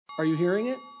Are you hearing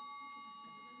it?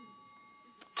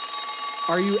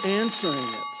 Are you answering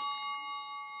it?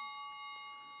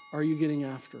 Are you getting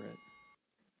after it?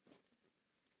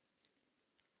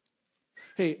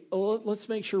 Hey, let's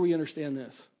make sure we understand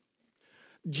this.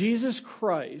 Jesus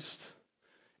Christ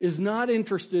is not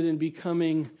interested in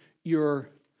becoming your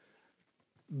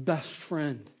best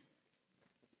friend.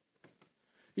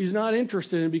 He's not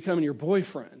interested in becoming your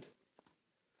boyfriend.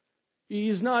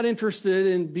 He's not interested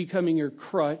in becoming your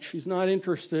crutch. He's not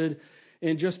interested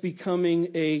in just becoming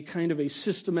a kind of a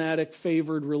systematic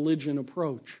favored religion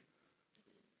approach.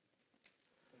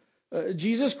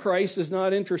 Jesus Christ is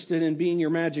not interested in being your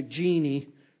magic genie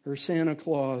or Santa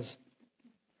Claus.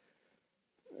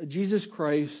 Jesus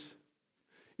Christ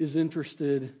is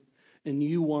interested in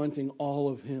you wanting all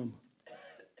of Him.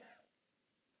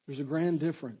 There's a grand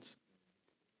difference.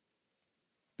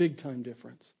 Big time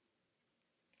difference.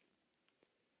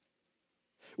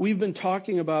 We've been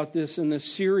talking about this in this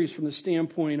series from the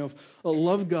standpoint of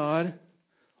love God,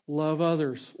 love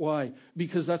others. Why?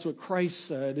 Because that's what Christ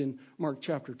said in Mark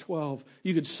chapter 12.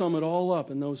 You could sum it all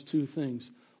up in those two things.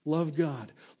 Love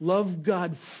God. Love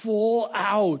God full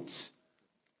out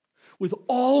with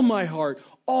all my heart,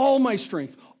 all my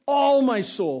strength, all my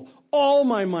soul, all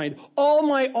my mind, all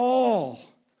my all.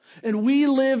 And we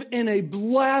live in a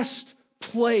blessed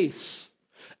place.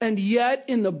 And yet,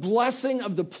 in the blessing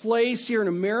of the place here in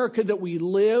America that we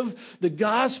live, the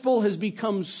gospel has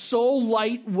become so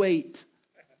lightweight.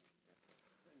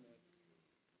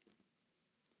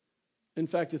 In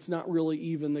fact, it's not really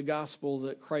even the gospel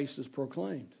that Christ has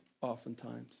proclaimed,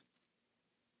 oftentimes.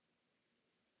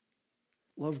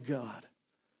 Love God.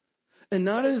 And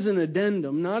not as an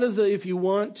addendum, not as a if you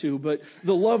want to, but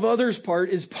the love others part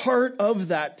is part of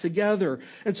that together.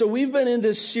 And so we've been in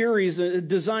this series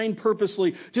designed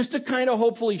purposely just to kind of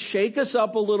hopefully shake us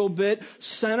up a little bit,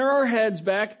 center our heads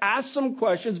back, ask some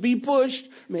questions, be pushed,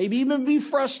 maybe even be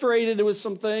frustrated with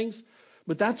some things.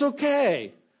 But that's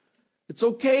okay. It's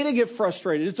okay to get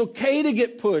frustrated. It's okay to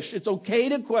get pushed. It's okay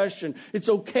to question. It's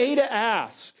okay to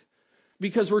ask.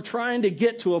 Because we're trying to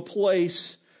get to a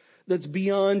place that's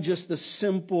beyond just the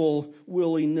simple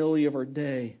willy-nilly of our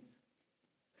day.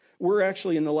 We're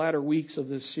actually in the latter weeks of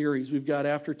this series. We've got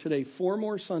after today 4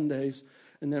 more Sundays,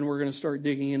 and then we're going to start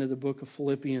digging into the book of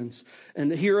Philippians.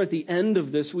 And here at the end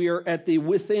of this, we are at the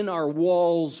within our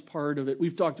walls part of it.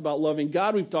 We've talked about loving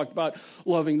God. We've talked about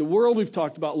loving the world. We've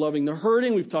talked about loving the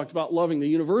hurting. We've talked about loving the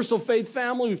universal faith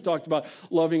family. We've talked about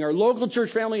loving our local church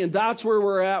family. And that's where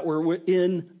we're at. We're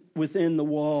within the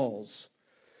walls.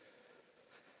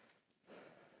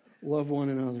 Love one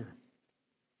another.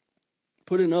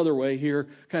 Put another way here,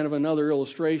 kind of another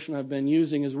illustration I've been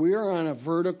using is we are on a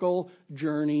vertical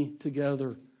journey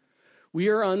together. We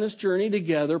are on this journey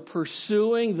together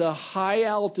pursuing the high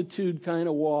altitude kind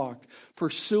of walk,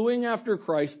 pursuing after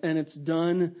Christ, and it's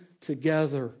done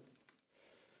together.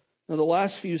 Now the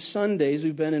last few Sundays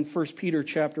we've been in 1 Peter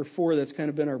chapter 4. That's kind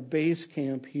of been our base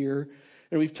camp here.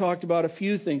 And we've talked about a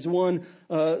few things. One,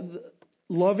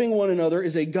 loving one another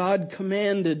is a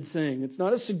God-commanded thing. It's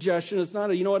not a suggestion. It's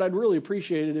not a, you know what, I'd really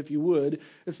appreciate it if you would.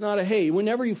 It's not a, hey,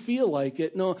 whenever you feel like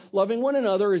it. No, loving one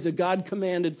another is a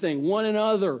God-commanded thing. One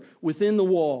another within the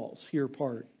walls, here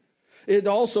part. It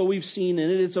also, we've seen in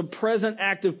it, it's a present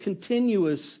active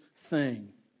continuous thing.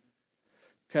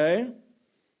 Okay?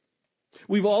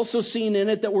 We've also seen in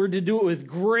it that we're to do it with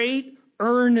great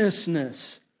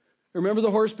earnestness. Remember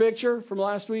the horse picture from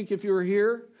last week if you were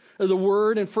here? The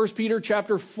word in 1 Peter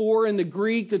chapter 4 in the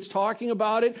Greek that's talking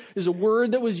about it is a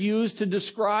word that was used to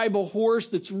describe a horse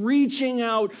that's reaching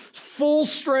out, full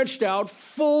stretched out,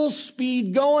 full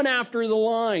speed, going after the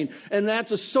line. And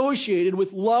that's associated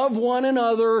with love one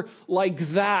another like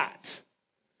that.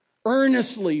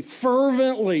 Earnestly,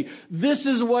 fervently. This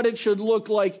is what it should look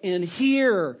like in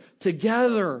here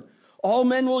together. All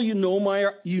men will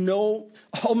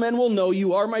all men will know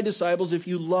you are my disciples if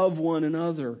you love one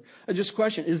another. I just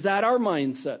question, is that our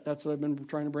mindset? That's what I've been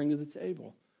trying to bring to the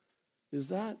table. Is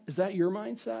that your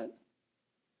mindset?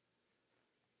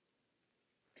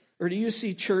 Or do you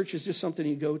see church as just something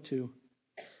you go to?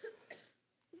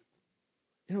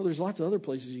 You know, there's lots of other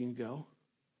places you can go.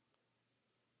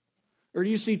 Or do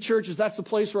you see church as that's the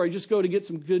place where I just go to get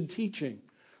some good teaching?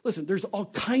 Listen, there's all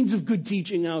kinds of good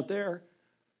teaching out there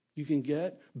you can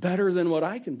get, better than what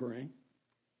I can bring.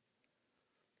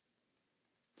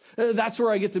 That's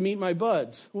where I get to meet my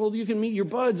buds. Well, you can meet your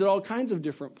buds at all kinds of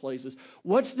different places.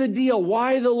 What's the deal?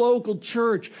 Why the local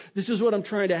church? This is what I'm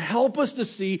trying to help us to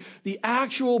see, the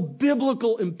actual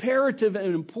biblical imperative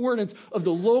and importance of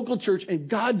the local church and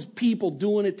God's people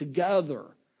doing it together.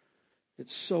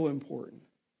 It's so important.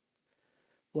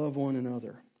 Love one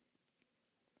another.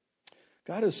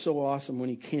 God is so awesome. When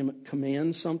he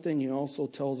commands something, he also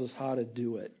tells us how to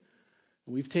do it.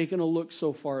 We've taken a look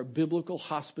so far at biblical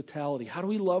hospitality. How do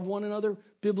we love one another?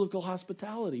 Biblical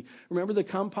hospitality. Remember, the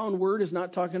compound word is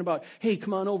not talking about, hey,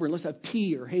 come on over and let's have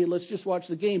tea, or hey, let's just watch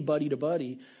the game buddy to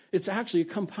buddy. It's actually a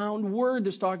compound word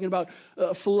that's talking about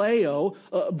phileo,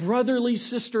 brotherly,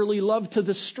 sisterly love to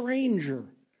the stranger,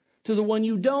 to the one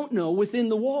you don't know within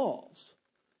the walls.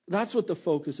 That's what the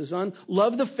focus is on.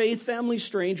 Love the faith family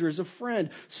stranger as a friend.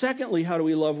 Secondly, how do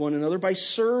we love one another? By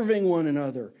serving one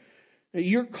another.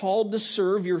 You're called to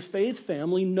serve your faith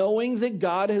family knowing that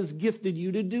God has gifted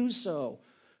you to do so.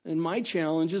 And my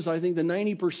challenge is, I think the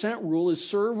 90% rule is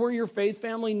serve where your faith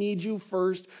family needs you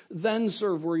first, then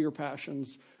serve where your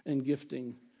passions and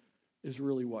gifting is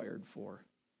really wired for.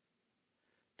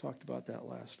 Talked about that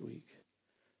last week.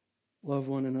 Love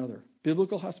one another.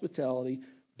 Biblical hospitality,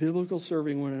 biblical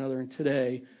serving one another, and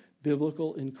today,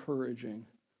 biblical encouraging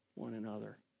one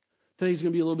another. Today's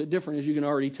going to be a little bit different, as you can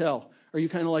already tell. Are you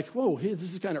kind of like, whoa, hey,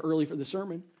 this is kind of early for the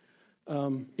sermon?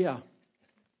 Yeah.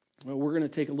 Well, we're going to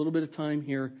take a little bit of time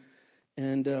here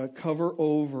and cover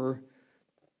over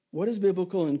what is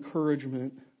biblical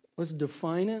encouragement. Let's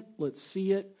define it. Let's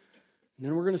see it. And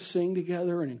then we're going to sing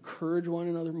together and encourage one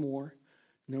another more.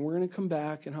 And then we're going to come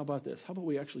back. And how about this? How about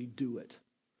we actually do it?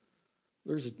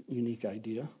 There's a unique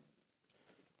idea.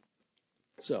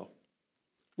 So,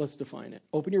 let's define it.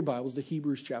 Open your Bibles to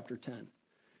Hebrews chapter 10.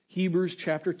 Hebrews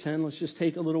chapter 10. Let's just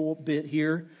take a little bit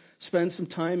here. Spend some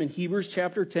time in Hebrews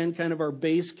chapter 10, kind of our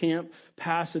base camp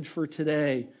passage for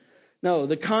today. No,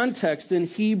 the context in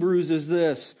Hebrews is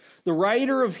this. The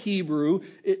writer of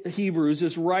Hebrews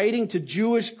is writing to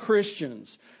Jewish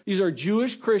Christians. These are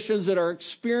Jewish Christians that are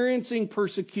experiencing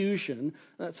persecution.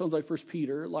 That sounds like 1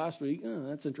 Peter last week. Oh,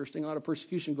 that's interesting. A lot of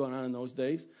persecution going on in those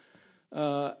days.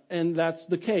 And that's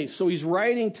the case. So he's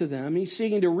writing to them. He's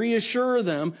seeking to reassure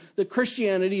them that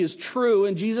Christianity is true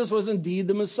and Jesus was indeed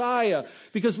the Messiah.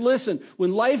 Because listen,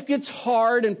 when life gets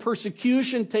hard and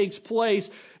persecution takes place,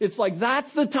 it's like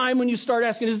that's the time when you start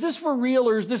asking, is this for real,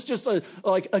 or is this just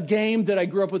like a game that I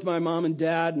grew up with my mom and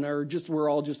dad and we're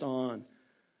all just on?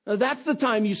 Now, that's the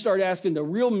time you start asking the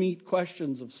real meat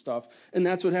questions of stuff. And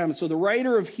that's what happens. So the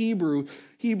writer of Hebrews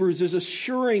is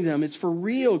assuring them it's for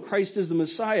real. Christ is the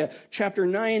Messiah. Chapter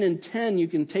 9 and 10, you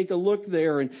can take a look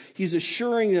there. And he's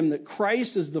assuring them that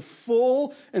Christ is the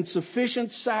full and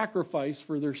sufficient sacrifice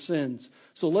for their sins.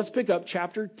 So let's pick up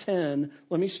chapter 10.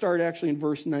 Let me start actually in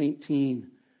verse 19.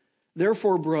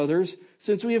 Therefore, brothers,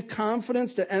 since we have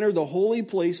confidence to enter the holy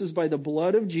places by the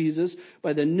blood of Jesus,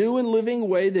 by the new and living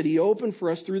way that he opened for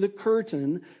us through the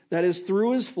curtain, that is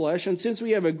through his flesh, and since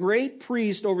we have a great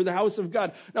priest over the house of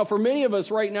God. Now, for many of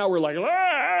us right now, we're like,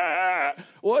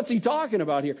 what's he talking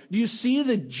about here? Do you see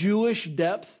the Jewish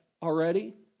depth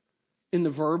already in the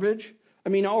verbiage? I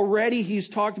mean, already he's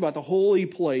talked about the holy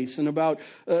place and about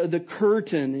the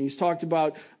curtain. And he's talked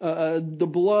about the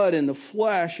blood and the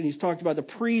flesh. And he's talked about the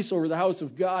priests over the house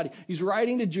of God. He's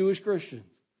writing to Jewish Christians.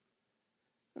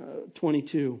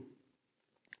 22.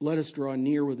 Let us draw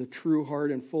near with a true heart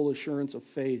and full assurance of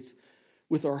faith,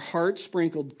 with our hearts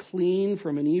sprinkled clean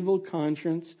from an evil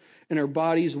conscience and our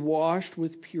bodies washed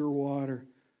with pure water.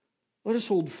 Let us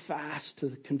hold fast to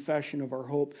the confession of our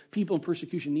hope. People in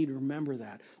persecution need to remember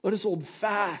that. Let us hold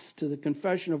fast to the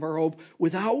confession of our hope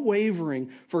without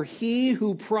wavering. For he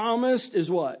who promised is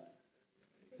what?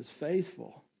 Is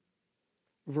faithful.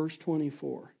 Verse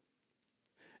 24.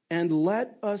 And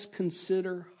let us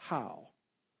consider how.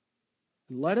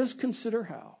 Let us consider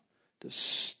how to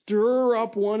stir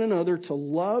up one another to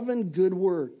love and good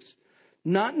works,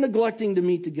 not neglecting to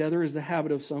meet together as the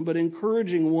habit of some, but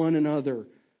encouraging one another.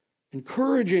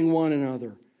 Encouraging one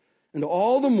another, and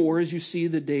all the more as you see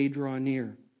the day draw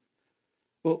near.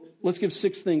 Well, let's give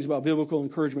 6 things about biblical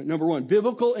encouragement. Number 1,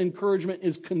 biblical encouragement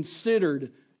is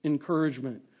considered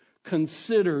encouragement.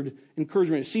 Considered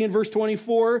encouragement. See in verse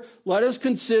 24, let us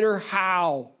consider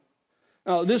how.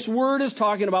 Now, this word is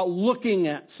talking about looking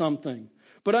at something.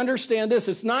 But understand this,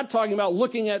 it's not talking about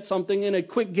looking at something in a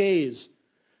quick gaze.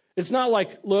 It's not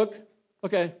like, look,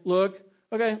 okay, look,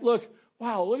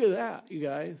 wow, look at that, you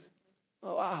guys.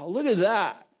 Oh, wow, look at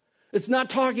that. It's not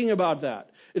talking about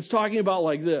that. It's talking about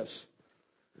like this.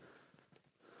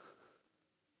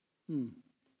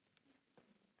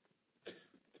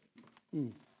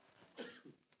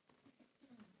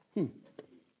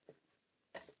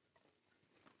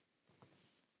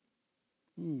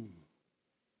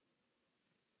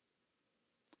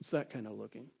 It's that kind of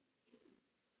looking.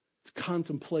 It's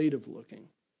contemplative looking.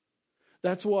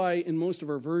 That's why in most of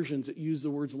our versions it uses the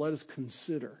words, let us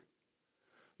consider.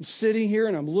 I'm sitting here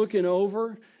and I'm looking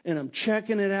over and I'm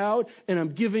checking it out and I'm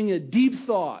giving it deep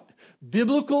thought.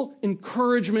 Biblical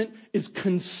encouragement is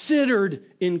considered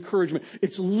encouragement.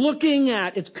 It's looking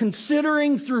at, it's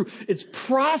considering through, it's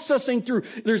processing through.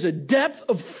 There's a depth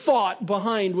of thought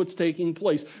behind what's taking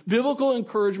place. Biblical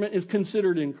encouragement is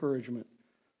considered encouragement.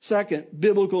 Second,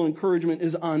 biblical encouragement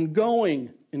is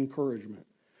ongoing encouragement.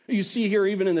 You see here,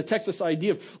 even in the text, this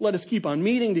idea of let us keep on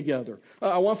meeting together.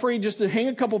 I want for you just to hang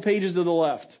a couple pages to the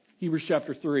left. Hebrews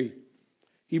chapter 3.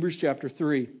 Hebrews chapter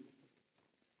 3.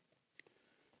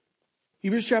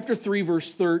 Hebrews chapter 3, verse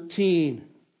 13.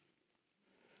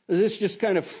 This just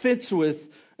kind of fits with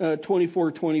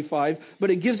 24-25, but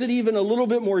it gives it even a little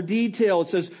bit more detail. It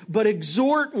says, but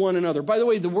exhort one another. By the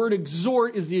way, the word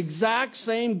exhort is the exact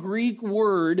same Greek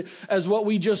word as what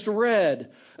we just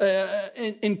read.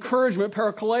 Encouragement,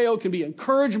 parakaleo, can be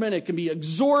encouragement, it can be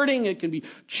exhorting, it can be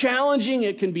challenging,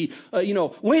 it can be,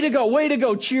 way to go,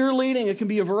 cheerleading. It can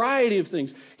be a variety of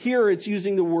things. Here it's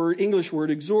using the English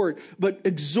word exhort. But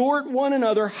exhort one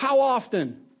another, how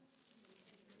often?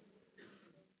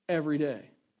 Every day.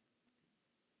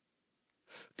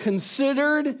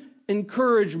 Considered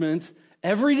encouragement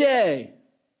every day.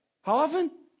 How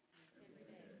often?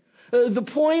 The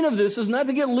point of this is not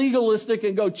to get legalistic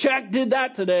and go, check, did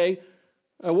that today.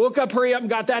 I woke up, hurry up, and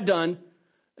got that done.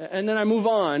 And then I move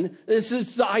on. This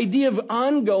is the idea of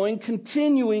ongoing,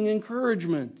 continuing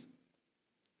encouragement.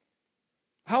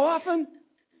 How often?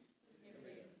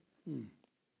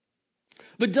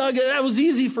 But Doug, that was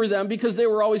easy for them because they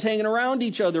were always hanging around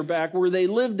each other back where they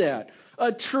lived at.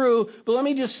 True, but let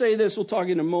me just say this. We'll talk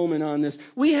in a moment on this.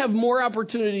 We have more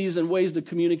opportunities and ways to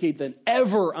communicate than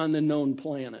ever on the known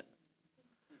planet.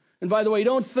 And by the way,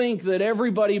 don't think that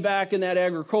everybody back in that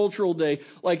agricultural day,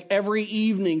 like every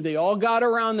evening, they all got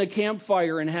around the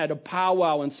campfire and had a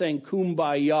powwow and sang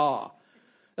Kumbaya.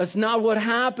 That's not what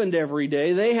happened every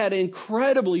day. They had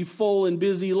incredibly full and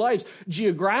busy lives.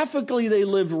 Geographically, they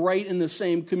lived right in the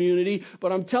same community,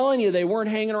 but I'm telling you, they weren't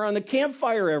hanging around the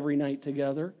campfire every night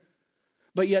together.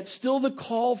 But yet still the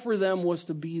call for them was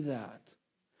to be that.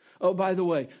 Oh, by the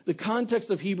way, the context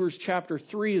of Hebrews chapter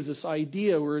 3 is this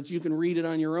idea where you can read it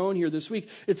on your own here this week.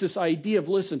 It's this idea of,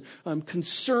 listen, I'm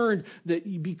concerned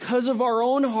that because of our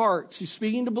own hearts, he's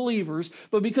speaking to believers,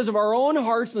 but because of our own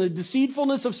hearts and the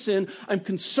deceitfulness of sin, I'm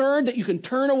concerned that you can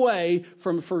turn away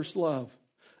from first love.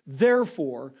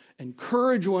 Therefore,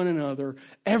 encourage one another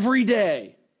every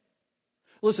day.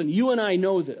 Listen, you and I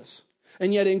know this.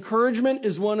 And yet encouragement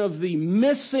is one of the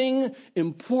missing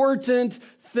important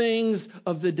things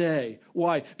of the day.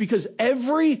 Why? Because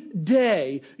every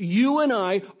day you and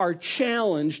I are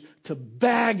challenged to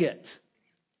bag it.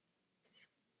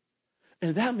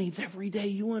 And that means every day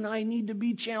you and I need to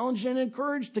be challenged and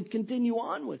encouraged to continue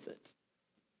on with it.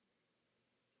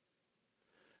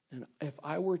 And if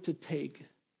I were to take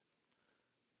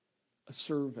a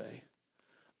survey,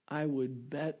 I would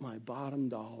bet my bottom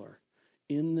dollar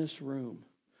in this room,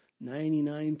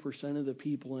 99% of the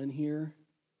people in here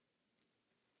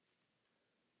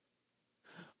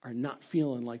are not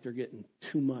feeling like they're getting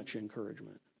too much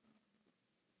encouragement.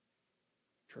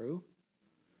 True?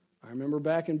 I remember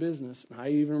back in business, and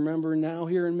I even remember now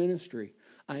here in ministry,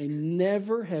 I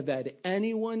never have had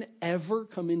anyone ever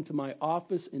come into my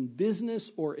office in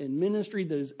business or in ministry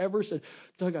that has ever said,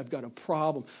 Doug, I've got a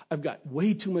problem. I've got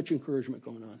way too much encouragement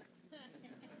going on.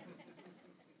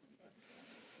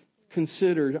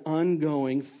 Considered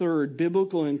ongoing. Third,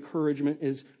 biblical encouragement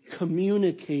is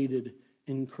communicated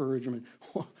encouragement.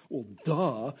 Well,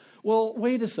 duh. Well,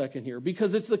 wait a second here,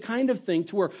 because it's the kind of thing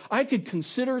to where I could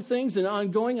consider things and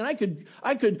ongoing, and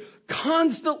I could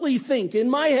constantly think in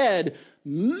my head,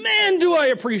 man, do I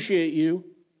appreciate you,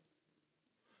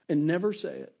 and never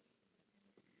say it.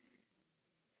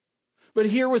 But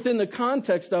here within the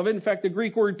context of it, in fact, the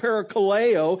Greek word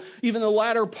parakaleo, even the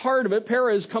latter part of it,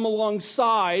 para is come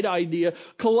alongside idea.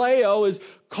 Kaleo is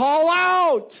call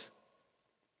out.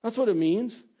 That's what it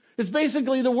means. It's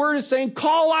basically the word is saying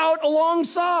call out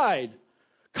alongside.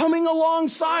 Coming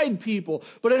alongside people.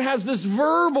 But it has this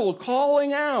verbal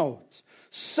calling out.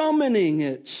 Summoning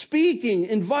it, speaking,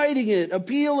 inviting it,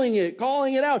 appealing it,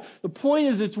 calling it out. The point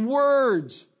is it's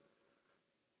words.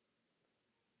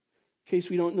 In case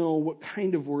we don't know what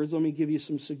kind of words, let me give you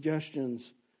some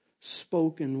suggestions.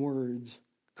 Spoken words,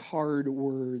 card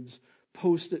words,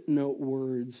 post-it note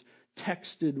words,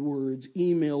 texted words,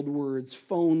 emailed words,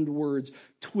 phoned words,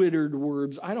 Twittered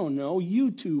words, I don't know,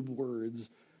 YouTube words.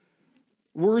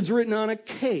 Words written on a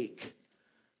cake.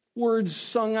 Words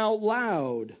sung out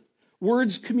loud.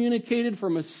 Words communicated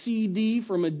from a CD,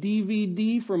 from a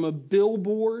DVD, from a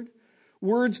billboard.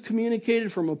 Words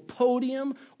communicated from a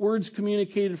podium, words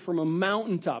communicated from a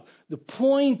mountaintop. The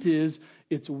point is,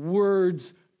 it's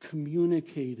words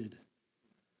communicated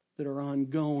that are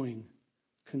ongoing,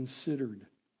 considered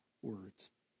words.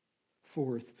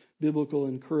 Fourth, biblical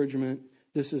encouragement,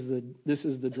 this is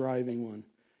the driving one,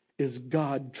 is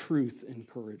God-truth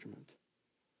encouragement.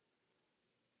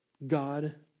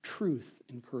 God-truth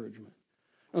encouragement.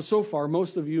 Now, so far,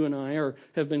 most of you and I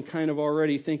have been kind of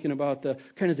already thinking about the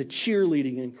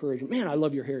cheerleading encouragement. Man, I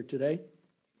love your hair today.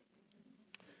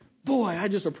 Boy, I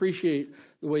just appreciate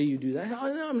the way you do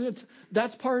that.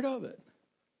 That's part of it.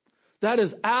 That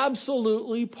is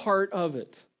absolutely part of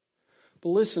it. But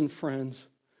listen, friends,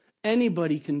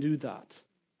 anybody can do that.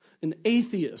 An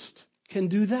atheist can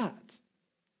do that.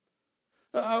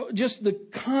 Just the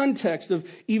context of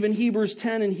even Hebrews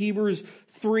 10 and Hebrews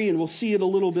 3, and we'll see it a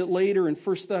little bit later in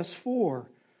 1 Thess 4.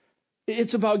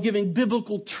 It's about giving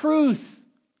biblical truth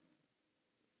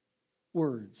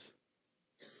words.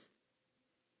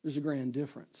 There's a grand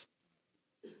difference.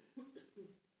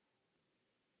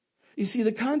 You see,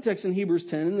 the context in Hebrews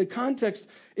 10 and the context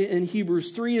in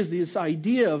Hebrews 3 is this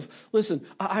idea of, listen,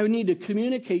 I need to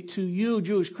communicate to you,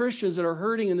 Jewish Christians that are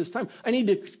hurting in this time. I need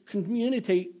to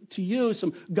communicate to you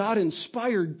some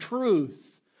God-inspired truth.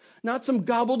 Not some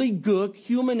gobbledygook,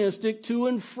 humanistic, to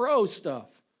and fro stuff.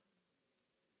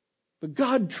 But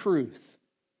God truth.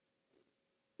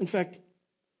 In fact,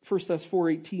 1 Thess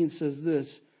 4:18 says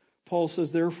this. Paul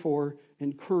says, therefore,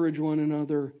 encourage one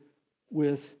another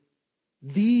with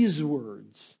these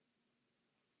words.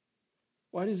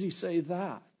 Why does he say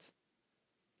that?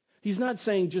 He's not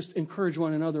saying just encourage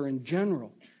one another in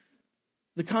general.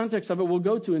 The context of it we'll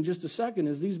go to in just a second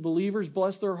is these believers,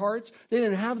 bless their hearts, they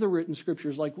didn't have the written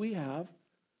scriptures like we have.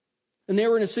 And they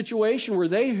were in a situation where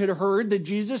they had heard that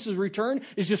Jesus' return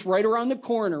is just right around the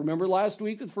corner. Remember last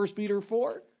week with 1 Peter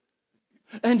 4?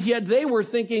 And yet they were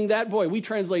thinking that, boy, we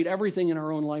translate everything in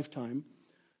our own lifetime.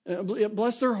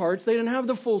 Bless their hearts. They didn't have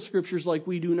the full scriptures like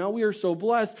we do now. We are so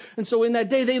blessed. And so in that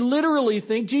day, they literally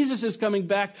think Jesus is coming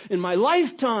back in my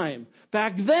lifetime.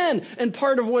 Back then. And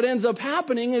part of what ends up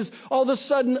happening is all of a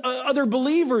sudden other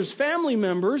believers, family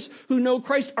members who know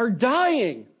Christ are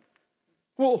dying.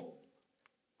 Well,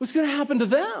 what's going to happen to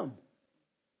them?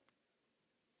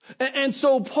 And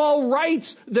so Paul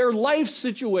writes their life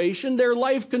situation, their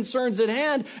life concerns at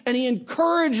hand, and he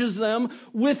encourages them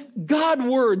with God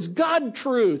words, God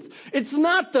truth. It's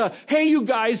not the, hey, you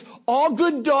guys, all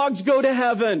good dogs go to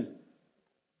heaven.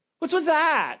 What's with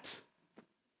that?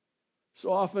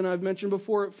 So often I've mentioned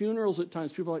before at funerals at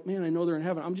times, people are like, man, I know they're in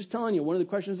heaven. I'm just telling you, one of the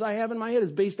questions I have in my head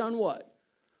is based on what?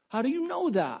 How do you know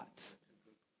that?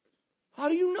 How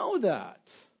do you know that?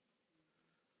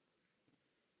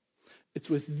 It's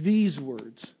with these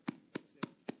words.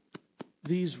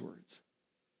 These words.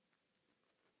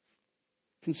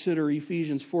 Consider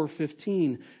Ephesians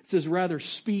 4:15. It says, rather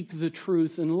speak the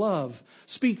truth in love.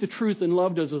 Speak the truth in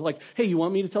love does it like, hey, you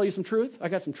want me to tell you some truth? I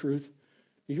got some truth.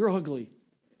 You're ugly.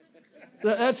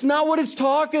 That's not what it's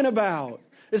talking about.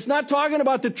 It's not talking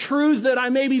about the truth that I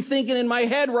may be thinking in my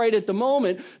head right at the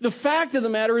moment. The fact of the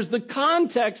matter is the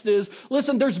context is,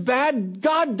 listen, there's bad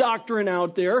God doctrine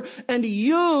out there, and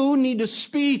you need to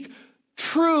speak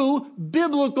true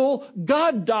biblical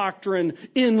God doctrine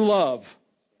in love.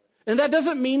 And that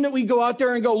doesn't mean that we go out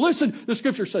there and go, listen, the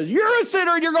scripture says, you're a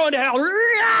sinner and you're going to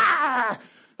hell.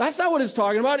 That's not what it's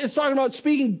talking about. It's talking about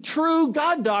speaking true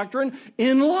God doctrine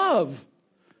in love.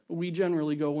 We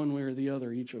generally go one way or the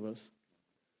other, each of us.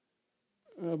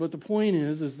 But the point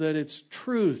is that it's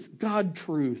truth, God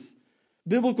truth.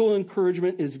 Biblical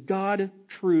encouragement is God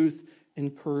truth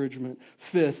encouragement.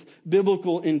 Fifth,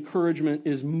 biblical encouragement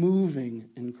is moving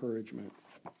encouragement.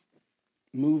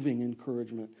 Moving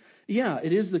encouragement. Yeah,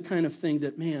 it is the kind of thing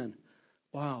that, man,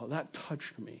 wow, that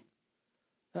touched me.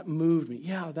 That moved me.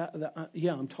 Yeah,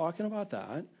 I'm talking about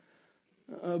that.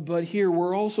 But here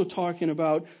we're also talking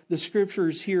about the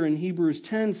scriptures here in Hebrews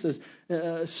 10 says,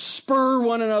 spur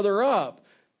one another up.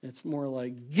 It's more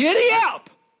like, giddy up!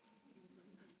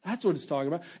 That's what it's talking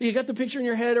about. You got the picture in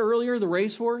your head earlier, the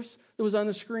racehorse that was on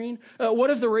the screen? What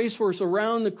if the racehorse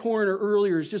around the corner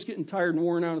earlier is just getting tired and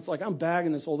worn out? It's like, I'm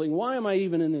bagging this whole thing. Why am I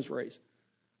even in this race?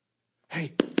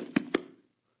 Hey,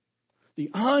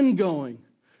 the ongoing,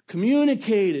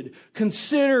 communicated,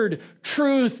 considered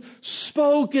truth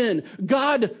spoken,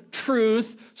 God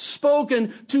truth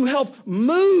spoken to help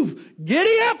move.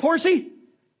 Giddy up, horsey!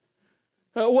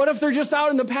 What if they're just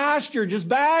out in the pasture, just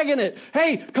bagging it?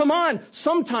 Hey, come on.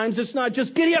 Sometimes it's not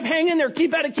just giddy up, hang in there,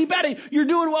 keep at it, keep at it. You're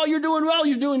doing well, you're doing well,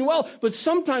 you're doing well. But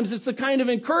sometimes it's the kind of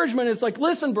encouragement. It's like,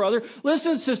 listen, brother,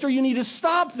 listen, sister, you need to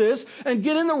stop this and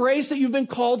get in the race that you've been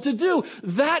called to do.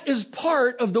 That is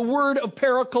part of the word of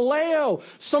parakaleo.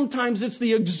 Sometimes it's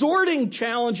the exhorting,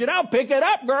 challenge it out. Pick it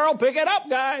up, girl, pick it up,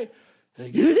 guy.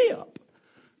 Giddy up.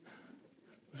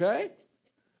 Okay?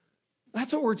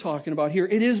 That's what we're talking about here.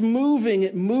 It is moving.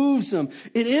 It moves them.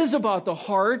 It is about the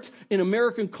heart in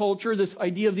American culture, this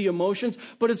idea of the emotions,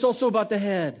 but it's also about the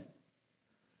head.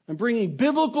 I'm bringing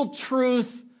biblical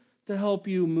truth to help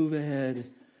you move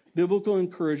ahead. Biblical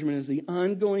encouragement is the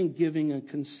ongoing giving of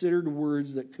considered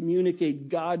words that communicate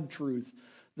God truth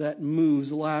that moves,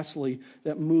 lastly,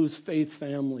 that moves faith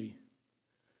family.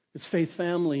 It's faith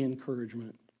family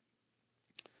encouragement.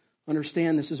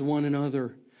 Understand this is one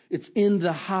another. It's in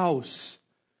the house.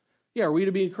 Yeah, are we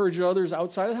to be encouraging others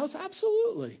outside of the house?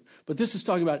 Absolutely. But this is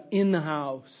talking about in the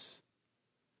house.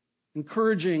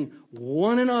 Encouraging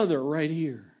one another right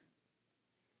here.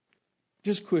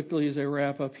 Just quickly as I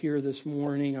wrap up here this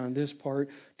morning on this part,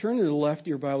 turn to the left of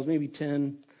your Bibles, maybe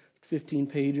 10, 15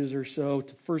 pages or so,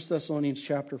 to 1 Thessalonians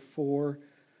chapter 4.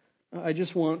 I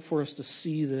just want for us to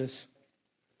see this.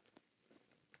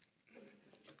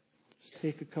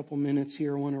 Take a couple minutes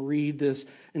here. I want to read this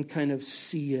and kind of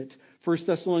see it. 1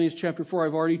 Thessalonians chapter 4,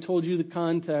 I've already told you the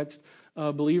context.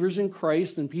 Believers in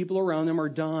Christ and people around them are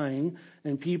dying.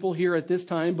 And people here at this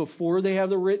time, before they have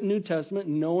the written New Testament,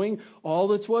 knowing all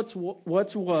that's what's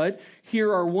what,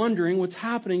 here are wondering what's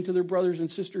happening to their brothers and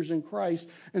sisters in Christ.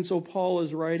 And so Paul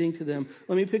is writing to them.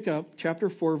 Let me pick up chapter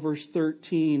 4, verse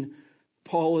 13.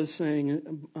 Paul is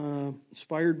saying,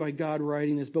 inspired by God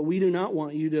writing this, but we do not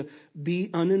want you to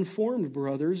be uninformed,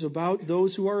 brothers, about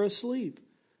those who are asleep.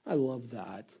 I love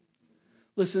that.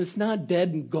 Listen, it's not dead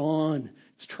and gone.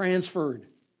 It's transferred.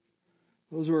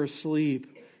 Those who are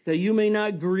asleep, that you may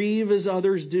not grieve as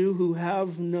others do who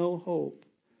have no hope.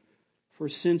 For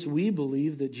since we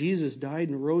believe that Jesus died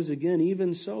and rose again,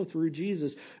 even so through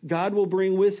Jesus, God will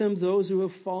bring with him those who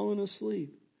have fallen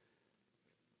asleep.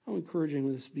 How encouraging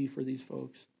will this be for these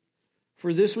folks?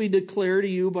 For this we declare to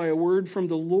you by a word from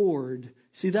the Lord.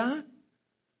 See that?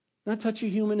 Not touchy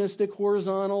humanistic,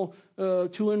 horizontal,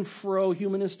 to and fro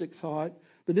humanistic thought.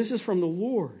 But this is from the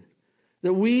Lord.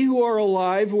 That we who are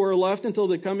alive, who are left until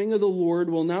the coming of the Lord,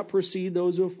 will not precede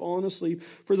those who have fallen asleep.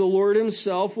 For the Lord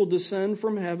himself will descend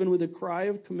from heaven with a cry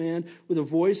of command, with a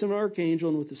voice of an archangel,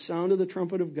 and with the sound of the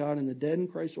trumpet of God, and the dead in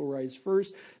Christ will rise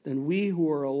first. Then we who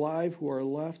are alive, who are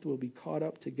left, will be caught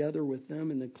up together with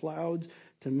them in the clouds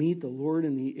to meet the Lord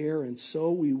in the air, and so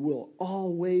we will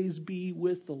always be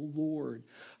with the Lord.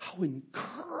 How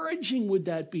encouraging would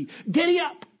that be? Giddy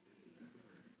up!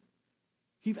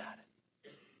 Keep at it.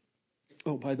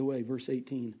 Oh, by the way, verse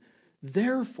 18.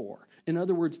 Therefore, in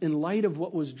other words, in light of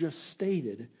what was just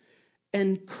stated,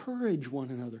 encourage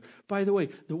one another. By the way,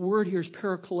 the word here is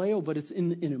parakaleo, but it's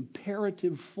in an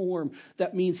imperative form.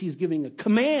 That means he's giving a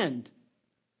command.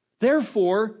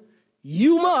 Therefore,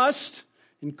 you must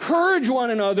encourage one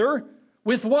another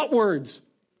with what words?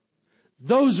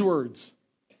 Those words.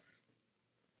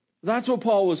 That's what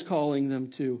Paul was calling them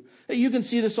to. You can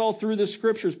see this all through the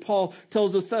scriptures. Paul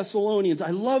tells the Thessalonians,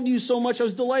 I loved you so much, I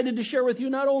was delighted to share with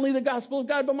you not only the gospel of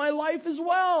God, but my life as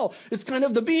well. It's kind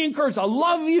of the be encouraged. I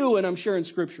love you, and I'm sharing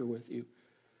scripture with you.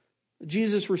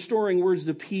 Jesus restoring words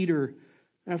to Peter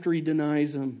after he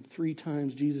denies him 3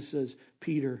 times. Jesus says,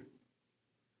 Peter,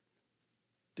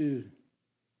 dude,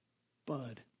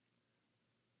 bud,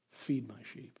 feed my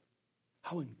sheep.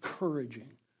 How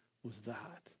encouraging was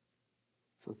that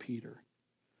for Peter?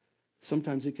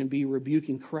 Sometimes it can be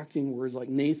rebuking, correcting words like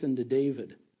Nathan to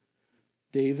David.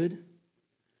 David,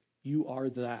 you are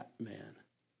that man.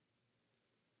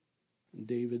 And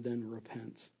David then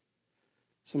repents.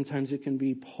 Sometimes it can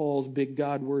be Paul's big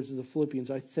God words of the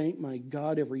Philippians. I thank my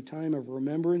God every time of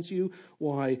remembrance you.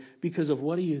 Why? Because of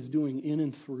what he is doing in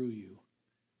and through you.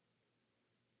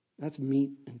 That's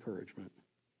meat encouragement.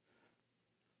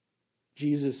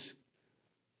 Jesus,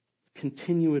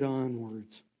 continue it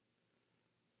onwards.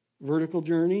 Vertical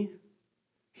journey,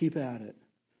 keep at it.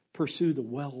 Pursue the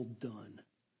well done,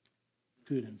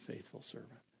 good and faithful servant.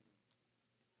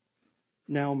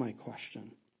 Now my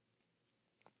question.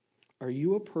 Are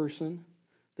you a person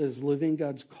that is living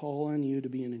God's call on you to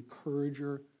be an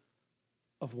encourager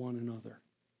of one another?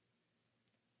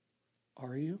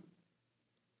 Are you?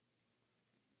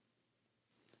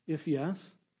 If yes,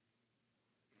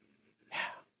 yeah,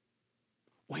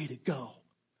 way to go.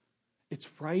 It's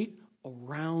right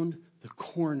around the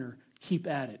corner. Keep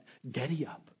at it. Giddy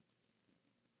up.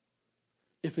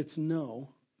 If it's no,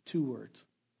 2 words.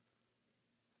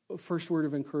 First word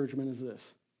of encouragement is this: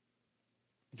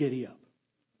 giddy up.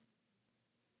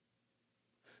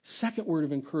 Second word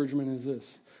of encouragement is this.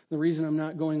 The reason I'm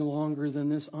not going longer than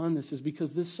this on this is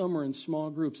because this summer in small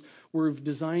groups, we've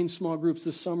designed small groups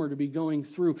this summer to be going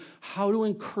through how to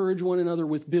encourage one another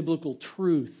with biblical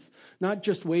truth. Not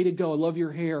just way to go, I love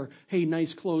your hair, hey,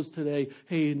 nice clothes today,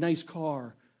 hey, nice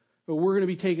car. But we're going to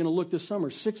be taking a look this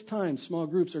summer. 6 times small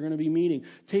groups are going to be meeting,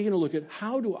 taking a look at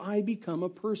how do I become a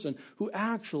person who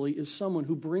actually is someone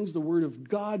who brings the Word of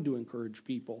God to encourage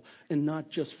people and not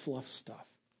just fluff stuff.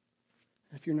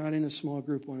 If you're not in a small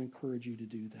group, I want to encourage you to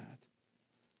do that.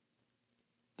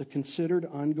 The considered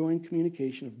ongoing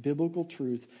communication of biblical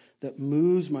truth that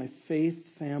moves my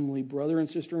faith family, brother and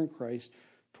sister in Christ,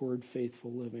 toward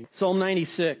faithful living. Psalm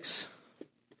 96,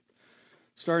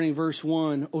 starting verse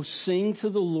 1. Oh, sing to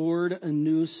the Lord a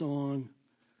new song.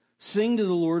 Sing to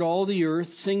the Lord, all the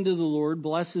earth. Sing to the Lord,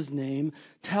 bless His name.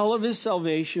 Tell of His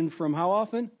salvation from how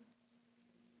often?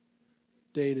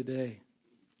 Day to day.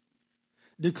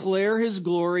 Declare His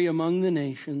glory among the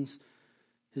nations,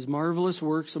 His marvelous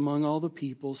works among all the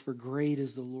peoples, for great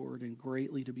is the Lord and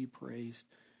greatly to be praised.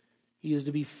 He is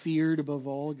to be feared above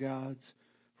all gods,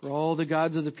 for all the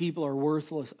gods of the people are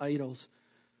worthless idols,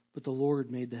 but the Lord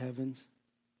made the heavens.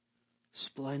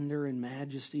 Splendor and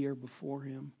majesty are before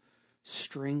Him.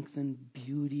 Strength and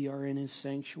beauty are in His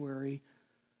sanctuary.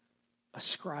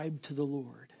 Ascribe to the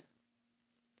Lord,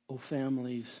 O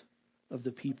families of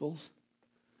the peoples.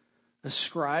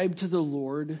 Ascribe to the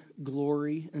Lord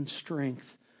glory and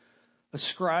strength.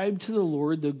 Ascribe to the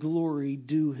Lord the glory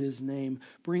due His name.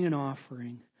 Bring an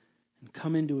offering and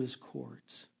come into His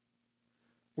courts.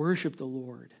 Worship the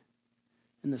Lord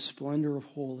in the splendor of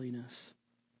holiness.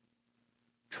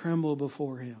 Tremble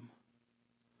before Him,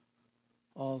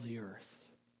 all the earth.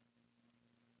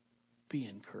 Be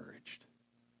encouraged.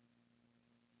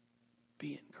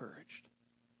 Be encouraged.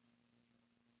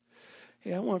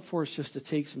 Hey, I want for us just to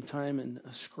take some time and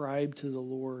ascribe to the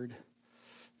Lord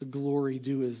the glory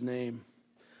due His name.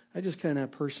 I just kind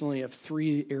of personally have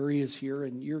 3 areas here,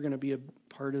 and you're going to be a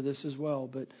part of this as well.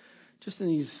 But just in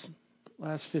these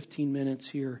last 15 minutes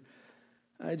here,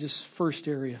 first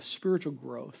area, spiritual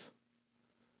growth.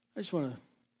 I just want to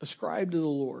ascribe to the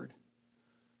Lord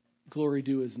glory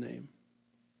due His name.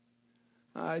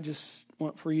 I just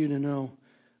want for you to know,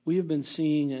 we have been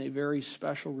seeing a very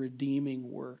special redeeming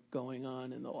work going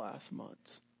on in the last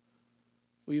months.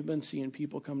 We've been seeing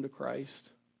people come to Christ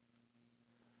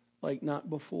like not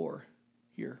before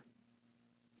here.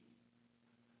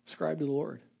 Ascribe to the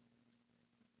Lord.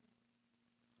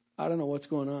 I don't know what's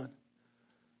going on,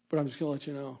 but I'm just going to let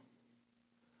you know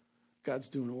God's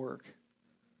doing a work.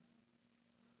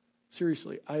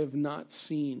 Seriously, I have not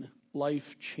seen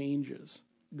life changes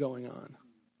going on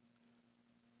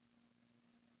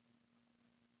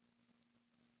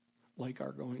like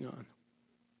are going on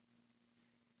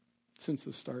since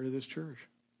the start of this church.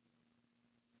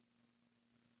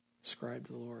 Ascribe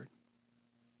to the Lord.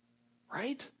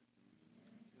 Right?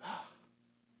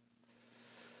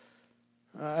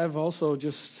 I've also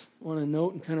just want to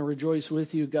note and kind of rejoice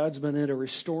with you. God's been at a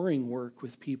restoring work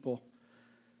with people.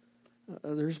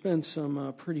 There's been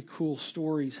some pretty cool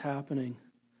stories happening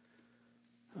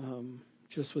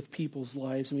just with people's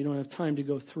lives. And we don't have time to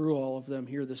go through all of them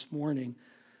here this morning.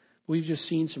 We've just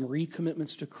seen some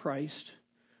recommitments to Christ.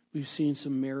 We've seen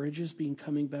some marriages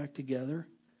coming back together.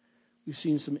 We've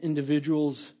seen some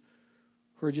individuals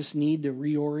who just need to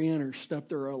reorient or step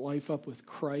their life up with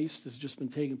Christ has just been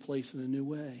taking place in a new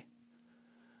way.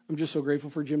 I'm just so grateful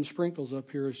for Jim Sprinkles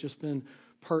up here. Has just been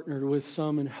partnered with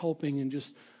some and helping and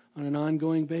just on an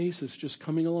ongoing basis, just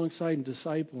coming alongside and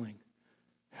discipling,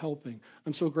 helping.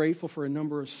 I'm so grateful for a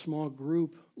number of small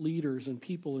group leaders and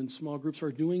people in small groups who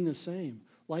are doing the same.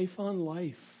 Life on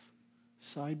life,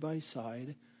 side by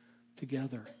side,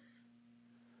 together.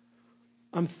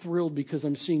 I'm thrilled because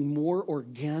I'm seeing more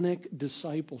organic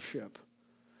discipleship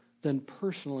than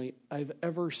personally I've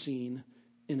ever seen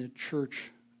in a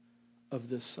church of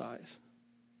this size.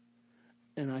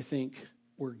 And I think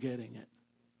we're getting it.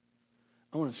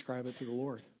 I want to ascribe it to the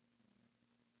Lord.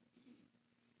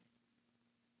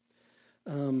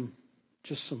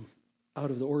 Just some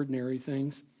out of the ordinary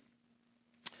things.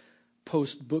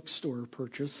 Post bookstore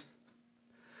purchase.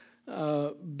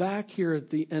 Back here at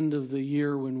the end of the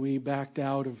year when we backed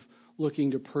out of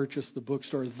looking to purchase the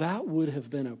bookstore, that would have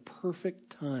been a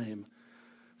perfect time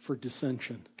for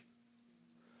dissension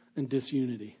and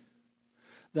disunity.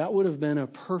 That would have been a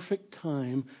perfect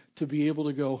time to be able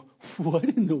to go, what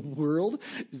in the world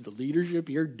is the leadership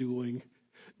here doing?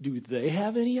 Do they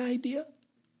have any idea?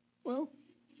 Well,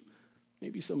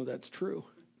 Maybe some of that's true.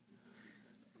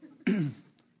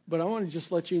 But I want to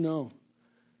just let you know,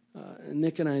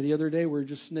 Nick and I, the other day,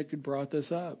 Nick had brought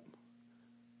this up.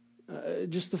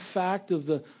 Just the fact of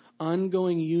the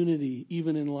ongoing unity,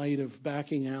 even in light of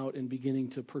backing out and beginning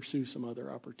to pursue some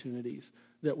other opportunities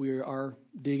that we are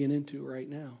digging into right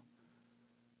now.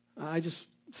 I just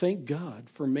thank God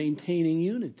for maintaining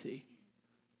unity.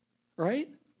 Right?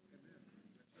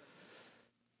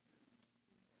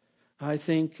 I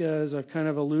think, as I've kind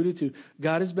of alluded to,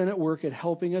 God has been at work at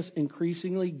helping us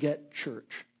increasingly get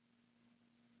church.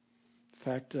 In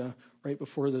fact, right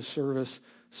before the service,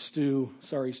 Stu,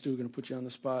 going to put you on the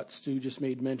spot. Stu just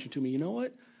made mention to me, you know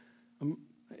what?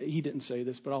 He didn't say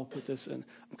this, but I'll put this in.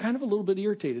 I'm kind of a little bit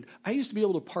irritated. I used to be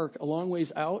able to park a long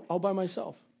ways out all by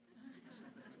myself.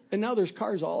 And now there's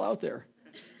cars all out there.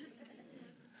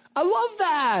 I love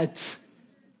that.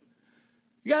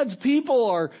 God's people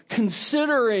are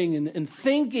considering and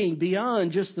thinking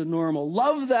beyond just the normal.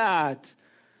 Love that.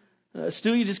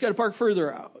 Stu, you just got to park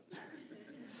further out.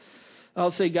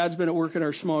 I'll say God's been at work in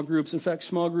our small groups. In fact,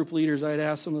 small group leaders, I'd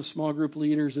ask some of the small group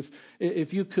leaders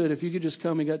if you could just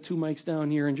come. We got 2 mics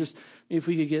down here, and just if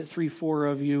we could get 3, 4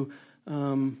 of you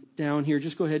down here,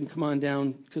 just go ahead and come on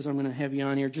down, because I'm going to have you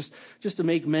on here just to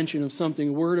make mention of something,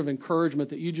 a word of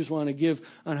encouragement that you just want to give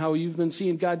on how you've been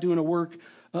seeing God doing a work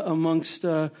amongst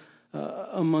there.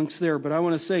 But I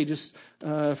want to say, just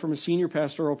from a senior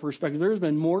pastoral perspective, there's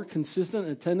been more consistent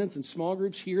attendance in small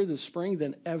groups here this spring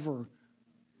than ever.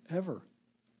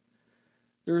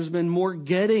 There's been more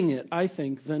getting it, I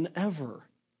think, than ever.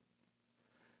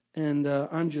 And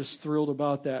I'm just thrilled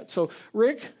about that. So,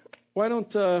 Rick, why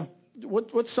don't,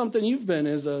 what's something you've been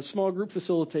as a small group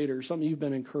facilitator, something you've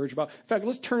been encouraged about? In fact,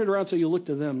 let's turn it around so you look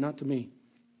to them, not to me.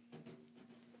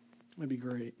 That'd be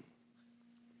great.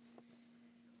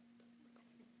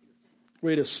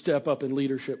 Way to step up in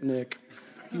leadership, Nick.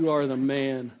 You are the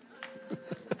man.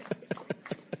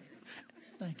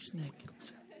 Thanks, Nick.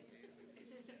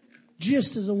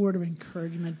 Just as a word of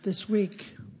encouragement, this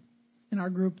week in our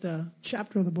group, the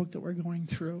chapter of the book that we're going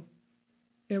through,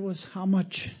 it was how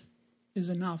much is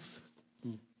enough.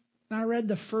 And I read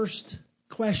the first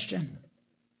question.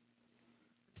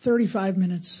 35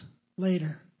 minutes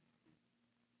later,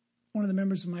 one of the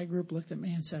members of my group looked at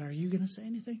me and said, "Are you going to say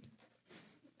anything?"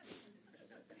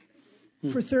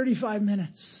 For 35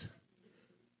 minutes,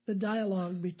 the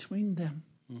dialogue between them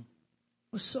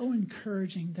was so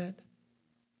encouraging that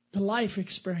the life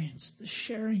experience, the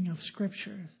sharing of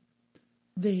Scripture,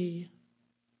 the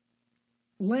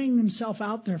laying themselves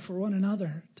out there for one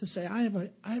another to say, I have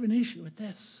an issue with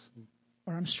this,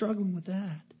 or I'm struggling with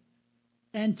that.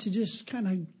 And to just kind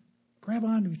of grab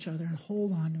onto each other and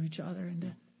hold on to each other and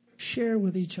to share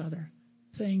with each other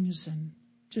things. And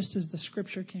just as the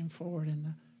Scripture came forward and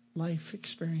the life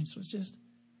experience was just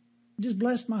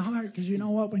blessed my heart, because you know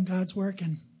what? When God's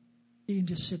working, you can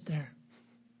just sit there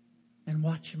and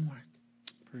watch Him work.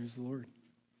 Praise the Lord.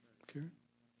 Karen?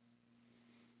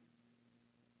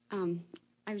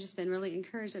 I've just been really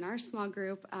encouraged in our small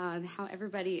group, how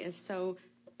everybody is so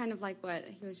kind of like what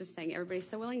he was just saying. Everybody's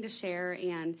so willing to share,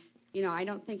 and I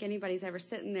don't think anybody's ever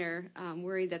sitting there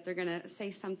worried that they're going to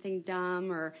say something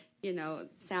dumb or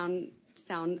sound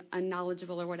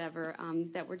unknowledgeable or whatever.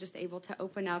 That we're just able to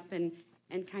open up and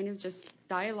kind of just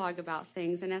dialogue about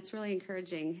things, and that's really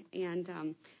encouraging.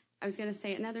 And I was going to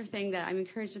say another thing that I'm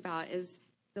encouraged about is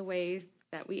the way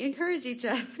that we encourage each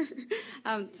other.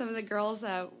 Some of the girls,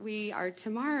 we are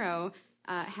tomorrow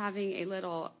having a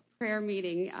little prayer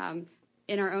meeting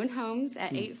in our own homes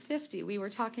at 8:50. We were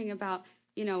talking about,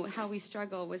 how we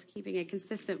struggle with keeping a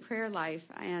consistent prayer life.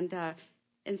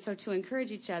 And so to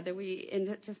encourage each other,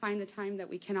 to find the time that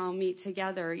we can all meet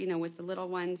together, with the little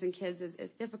ones and kids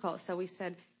is difficult. So we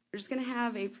said, we're just going to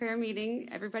have a prayer meeting,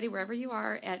 everybody, wherever you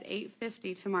are, at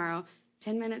 8:50 tomorrow,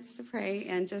 10 minutes to pray,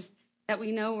 and just that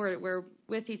we know we're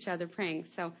with each other praying.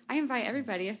 So I invite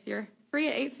everybody, if you're free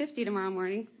at 8:50 tomorrow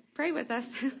morning, pray with us.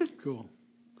 Cool.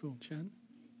 Jen?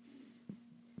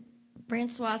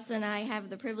 Francois and I have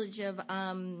the privilege of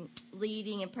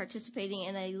leading and participating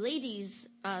in a ladies'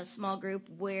 small group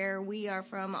where we are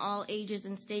from all ages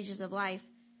and stages of life,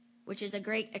 which is a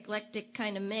great eclectic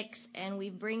kind of mix, and we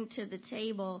bring to the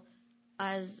table,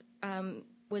 as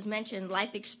was mentioned,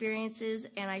 life experiences,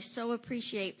 and I so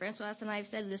appreciate, Francois and I have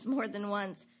said this more than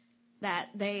once, that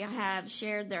they have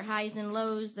shared their highs and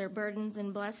lows, their burdens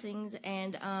and blessings,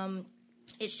 and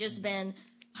it's just been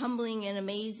humbling and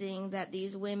amazing that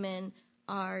these women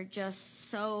are just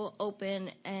so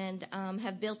open and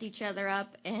have built each other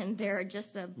up, and they're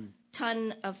just a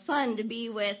ton of fun to be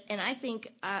with. And I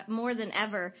think more than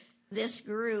ever, this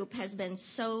group has been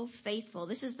so faithful.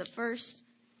 This is the first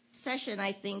session,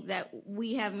 I think, that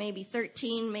we have maybe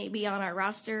 13 maybe on our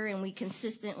roster, and we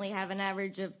consistently have an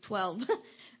average of 12.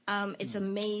 It's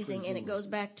amazing, and it goes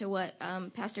back to what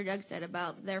Pastor Doug said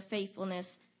about their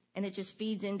faithfulness, and it just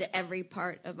feeds into every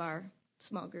part of our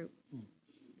small group.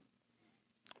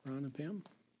 Ron and Pam?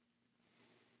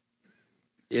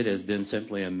 It has been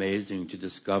simply amazing to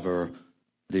discover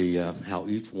how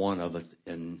each one of us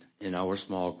in our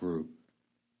small group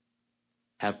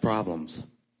have problems,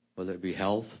 whether it be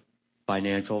health,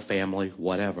 financial, family,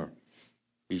 whatever.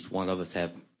 Each one of us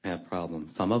have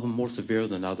problems. Some of them more severe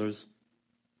than others,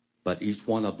 but each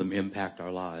one of them impact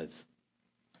our lives.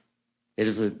 It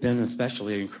has been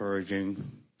especially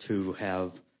encouraging to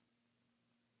have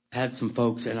had some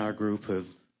folks in our group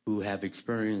who have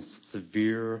experienced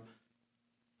severe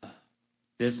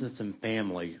business and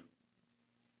family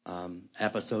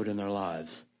episode in their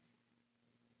lives.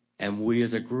 And we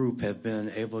as a group have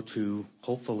been able to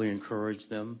hopefully encourage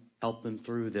them, help them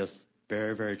through this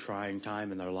very, very trying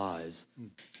time in their lives.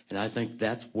 And I think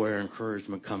that's where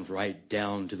encouragement comes right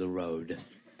down to the road,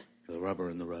 the rubber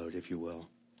in the road, if you will.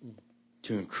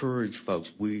 To encourage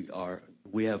folks. We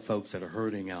have folks that are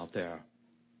hurting out there.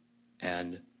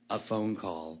 And a phone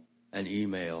call, an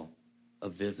email, a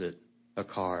visit, a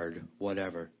card,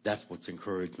 whatever, that's what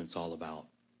encouragement's all about.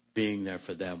 Being there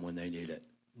for them when they need it.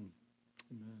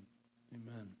 Amen.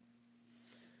 Amen.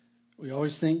 We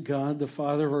always thank God, the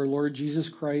Father of our Lord Jesus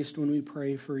Christ, when we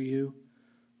pray for you.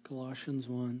 Colossians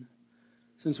 1.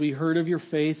 Since we heard of your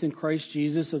faith in Christ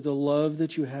Jesus, of the love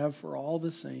that you have for all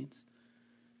the saints,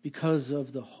 because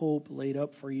of the hope laid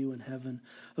up for you in heaven.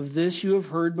 Of this you have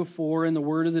heard before in the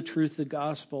word of the truth, the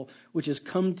gospel, which has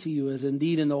come to you, as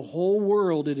indeed in the whole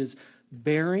world it is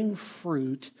bearing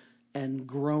fruit and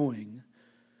growing,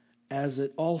 as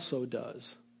it also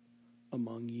does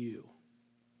among you.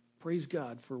 Praise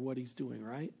God for what he's doing,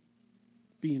 right?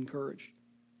 Be encouraged.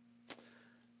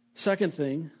 Second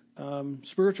thing,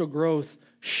 spiritual growth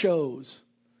shows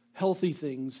healthy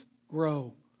things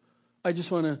grow. I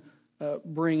just want to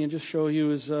bring and just show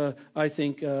you is, I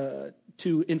think,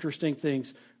 two interesting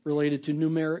things related to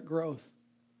numeric growth.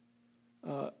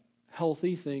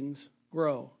 Healthy things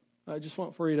grow. I just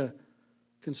want for you to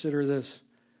consider this.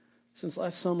 Since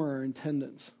last summer, our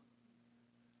attendance,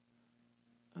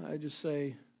 I just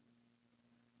say,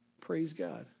 praise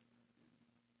God.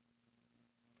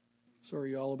 So are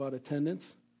you all about attendance?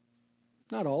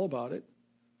 Not all about it,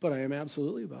 but I am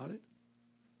absolutely about it.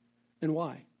 And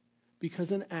why?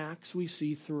 Because in Acts, we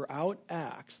see throughout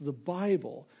Acts, the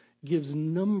Bible gives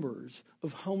numbers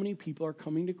of how many people are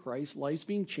coming to Christ, lives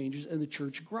being changed, and the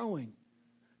church growing.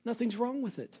 Nothing's wrong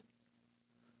with it.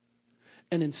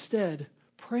 And instead,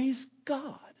 praise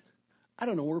God, I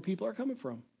don't know where people are coming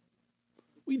from.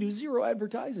 We do zero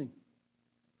advertising.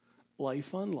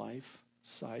 Life on life,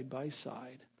 side by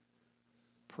side.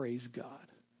 Praise God.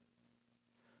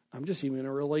 I'm just even going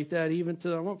to relate that even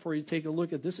to, I want for you to take a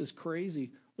look at, this is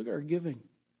crazy. Look at our giving.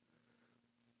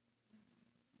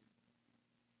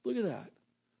 Look at that.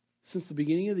 Since the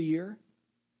beginning of the year,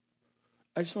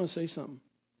 I just want to say something.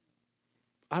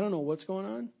 I don't know what's going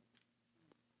on,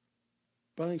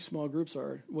 but I think small groups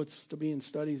are what's to be in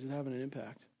studies and having an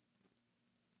impact.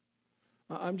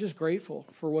 I'm just grateful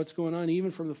for what's going on,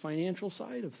 even from the financial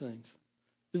side of things.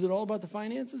 Is it all about the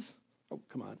finances? Oh,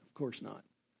 come on, of course not.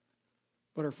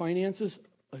 But are finances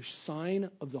a sign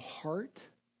of the heart?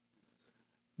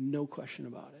 No question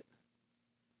about it.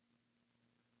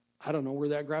 I don't know where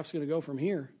that graph's going to go from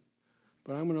here,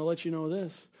 but I'm going to let you know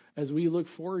this. As we look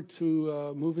forward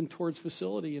to moving towards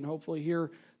facility, and hopefully here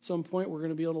at some point we're going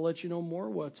to be able to let you know more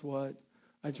what's what.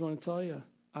 I just want to tell you,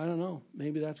 I don't know.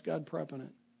 Maybe that's God prepping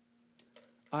it.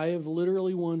 I have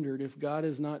literally wondered if God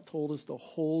has not told us to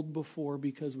hold before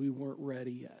because we weren't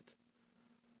ready yet.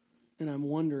 And I'm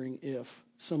wondering if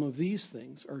some of these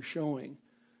things are showing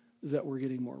that we're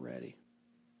getting more ready.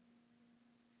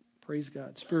 Praise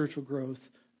God. Spiritual growth,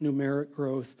 numeric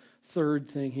growth.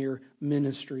 Third thing here,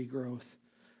 ministry growth.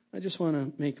 I just want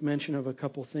to make mention of a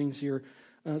couple things here.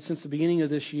 Since the beginning of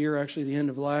this year, actually the end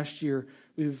of last year,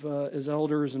 we've, as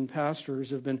elders and pastors,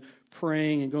 have been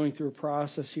praying and going through a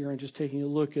process here and just taking a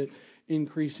look at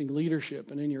increasing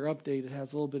leadership. And in your update, it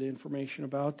has a little bit of information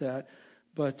about that.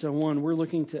 But one, we're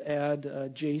looking to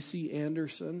add J.C.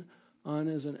 Anderson on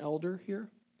as an elder here.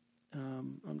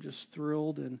 I'm just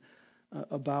thrilled and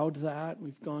about that.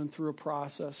 We've gone through a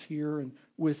process here and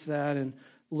with that and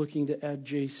looking to add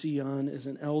J.C. on as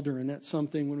an elder. And that's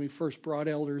something when we first brought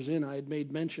elders in, I had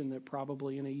made mention that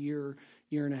probably in a year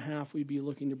and a half, we'd be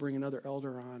looking to bring another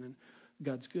elder on. And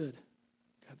God's good.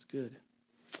 God's good.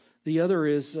 The other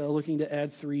is looking to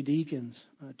add 3 deacons,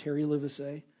 Terry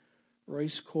Livesey,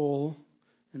 Royce Cole,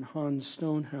 and Hans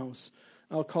Stonehouse.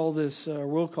 We'll call this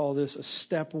a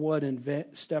step one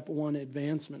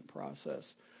advancement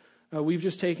process. We've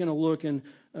just taken a look and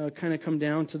kind of come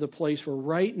down to the place where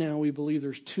right now we believe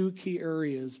there's 2 key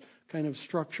areas, kind of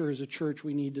structure as a church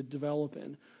we need to develop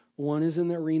in. One is in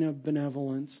the arena of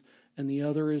benevolence, and the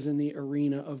other is in the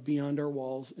arena of beyond our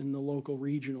walls in the local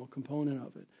regional component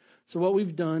of it. So what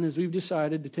we've done is we've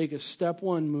decided to take a step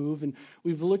 1 move, and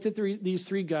we've looked at these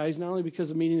 3 guys, not only because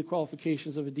of meeting the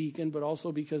qualifications of a deacon, but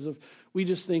also because of, we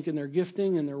just think in their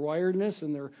gifting and their wiredness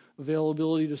and their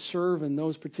availability to serve in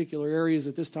those particular areas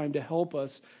at this time to help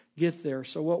us get there.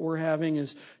 So what we're having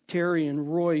is Terry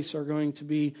and Royce are going to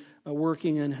be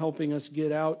working and helping us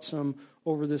get out some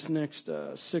over this next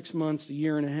 6 months, a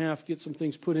year and a half, get some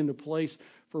things put into place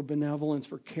for benevolence,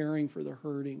 for caring for the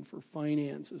hurting, for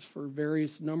finances, for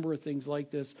various number of things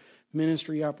like this,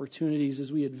 ministry opportunities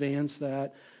as we advance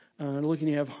that. Looking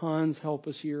to have Hans help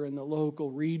us here in the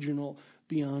local, regional,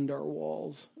 beyond our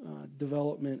walls,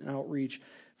 development, outreach.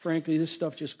 Frankly, this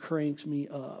stuff just cranks me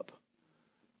up.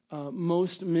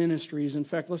 Most ministries, in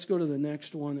fact, let's go to the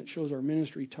next one that shows our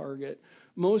ministry target.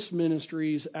 Most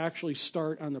ministries actually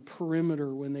start on the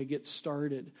perimeter when they get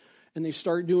started. And they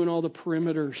start doing all the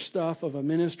perimeter stuff of a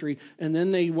ministry. And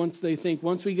then once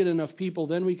we get enough people,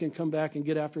 then we can come back and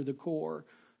get after the core.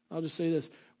 I'll just say this.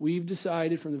 We've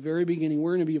decided from the very beginning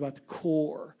we're going to be about the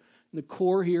core. And the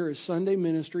core here is Sunday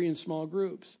ministry and small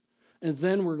groups. And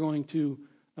then we're going to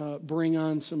bring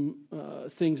on some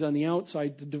things on the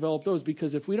outside to develop those.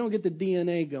 Because if we don't get the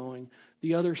DNA going,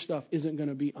 the other stuff isn't going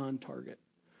to be on target.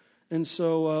 And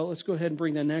so let's go ahead and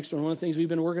bring that next one. One of the things we've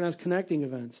been working on is connecting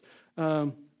events.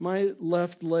 My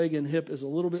left leg and hip is a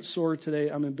little bit sore today,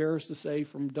 I'm embarrassed to say,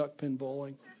 from duck pin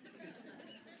bowling.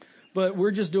 But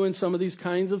we're just doing some of these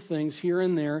kinds of things here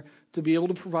and there to be able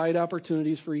to provide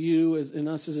opportunities for you and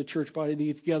us as a church body to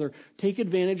get together. Take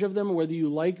advantage of them, whether you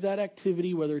like that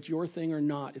activity, whether it's your thing or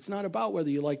not. It's not about whether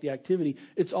you like the activity.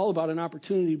 It's all about an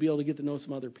opportunity to be able to get to know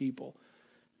some other people.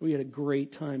 We had a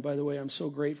great time. By the way, I'm so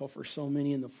grateful for so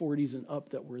many in the 40s and up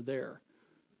that were there.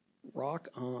 Rock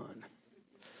on.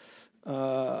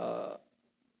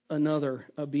 Another,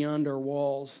 Beyond Our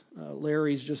Walls.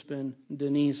 Larry's just been,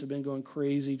 Denise have been going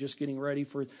crazy, just getting ready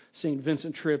for St.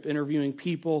 Vincent trip, interviewing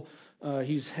people.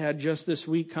 He's had just this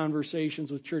week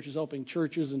conversations with churches, helping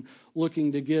churches, and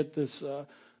looking to get this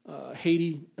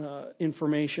Haiti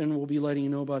information. We'll be letting you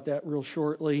know about that real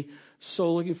shortly.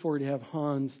 So looking forward to have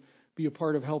Hans be a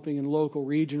part of helping in local,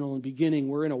 regional, and beginning.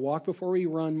 We're in a walk before we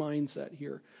run mindset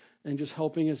here, and just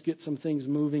helping us get some things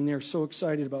moving there. So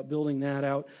excited about building that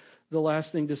out. The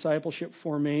last thing, discipleship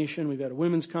formation. We've got a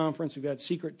women's conference. We've got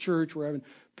Secret Church. We're having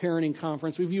parenting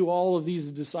conference. We view all of these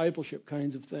as discipleship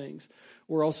kinds of things.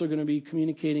 We're also going to be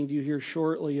communicating to you here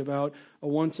shortly about a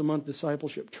once-a-month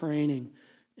discipleship training,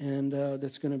 and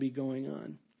that's going to be going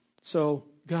on. So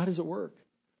God is at work.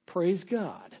 Praise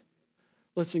God.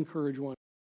 Let's encourage one.